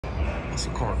It's a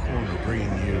car corner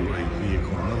bringing you a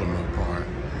vehicle, another Mopar,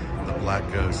 the Black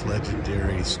Ghost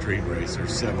Legendary Street Racer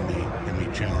 70 Hemi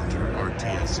Challenger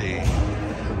RTSE.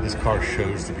 This car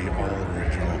shows to be all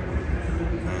original.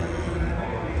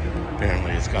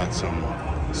 Apparently it's got some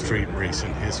street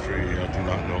racing history I do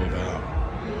not know about.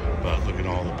 But look at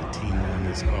all the patina in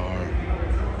this car.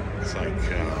 It's like,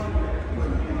 I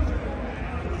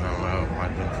don't know, it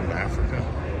might have been from Africa.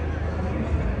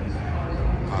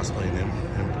 Possibly an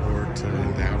import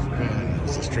into Africa, and it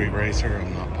was a street racer.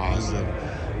 I'm not positive.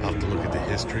 I'll have to look at the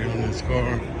history on this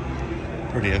car.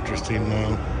 Pretty interesting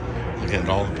though. Looking at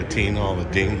all the patina, all the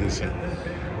dings and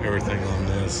everything on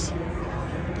this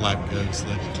Black Ghost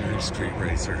Legendary Street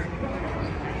Racer.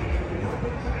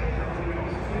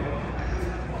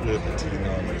 Good patina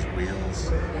on those wheels.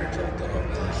 They're checked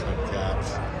out. Those caps,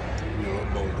 wheel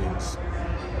moldings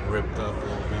ripped up a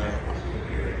little bit.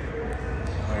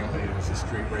 Apparently it was a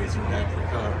street racer in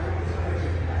Africa.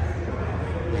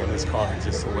 Man, this car is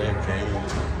just the way it came.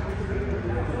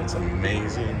 It's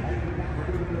amazing.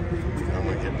 I'm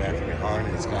gonna get back behind.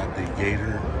 It's got the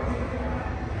gator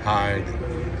hide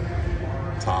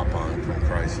top on it from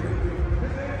Chrysler.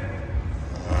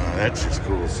 That's just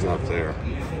cool stuff there.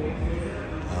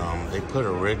 They put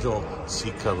original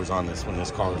seat covers on this when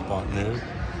this car was bought new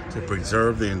to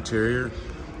preserve the interior.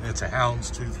 It's a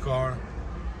houndstooth car,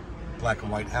 black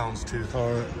and white houndstooth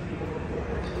on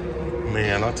it.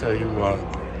 Man, I'll tell you what,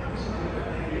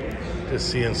 just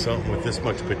seeing something with this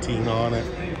much patina on it.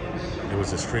 It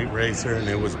was a street racer and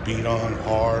it was beat on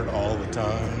hard all the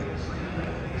time.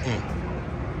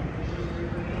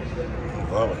 I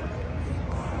love it.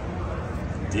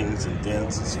 Dings and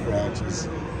dents and scratches.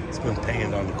 It's been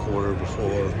painted on the quarter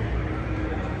before.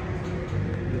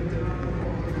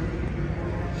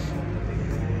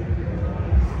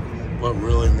 What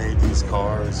really made these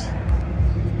cars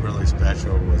really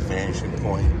special was Vanishing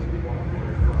Point.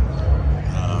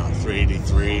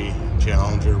 383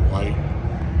 Challenger white.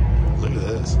 Look at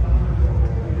this.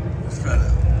 It's got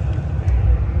a,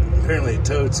 apparently it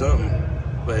towed something,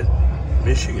 but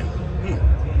Michigan. I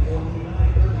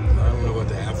don't know what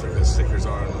the Africa stickers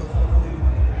are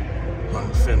on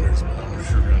the fenders, but I'm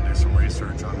sure going to do some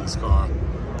research on this car.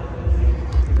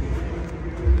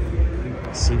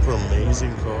 Super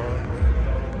amazing car.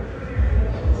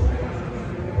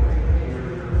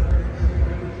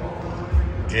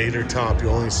 Gator top, you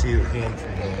only see a handful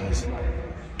of those.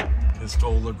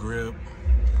 Pistola grip,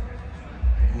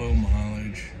 low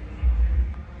mileage.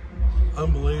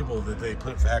 Unbelievable that they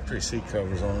put factory seat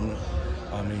covers on.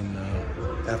 I mean,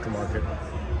 aftermarket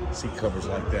seat covers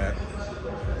like that.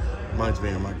 Reminds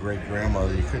me of my great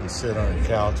grandmother. You couldn't sit on a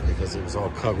couch because it was all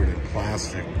covered in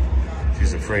plastic. She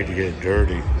was afraid to get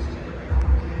dirty.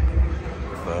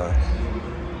 But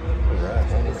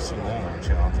I've never seen that on a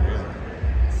Challenger either.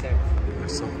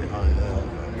 There's something behind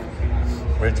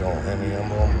that. Original Hemi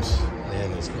emblems.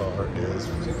 Man, this car is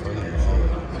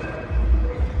phenomenal.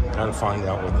 Gotta find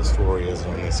out what the story is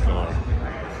on this car.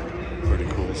 Pretty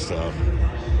cool stuff.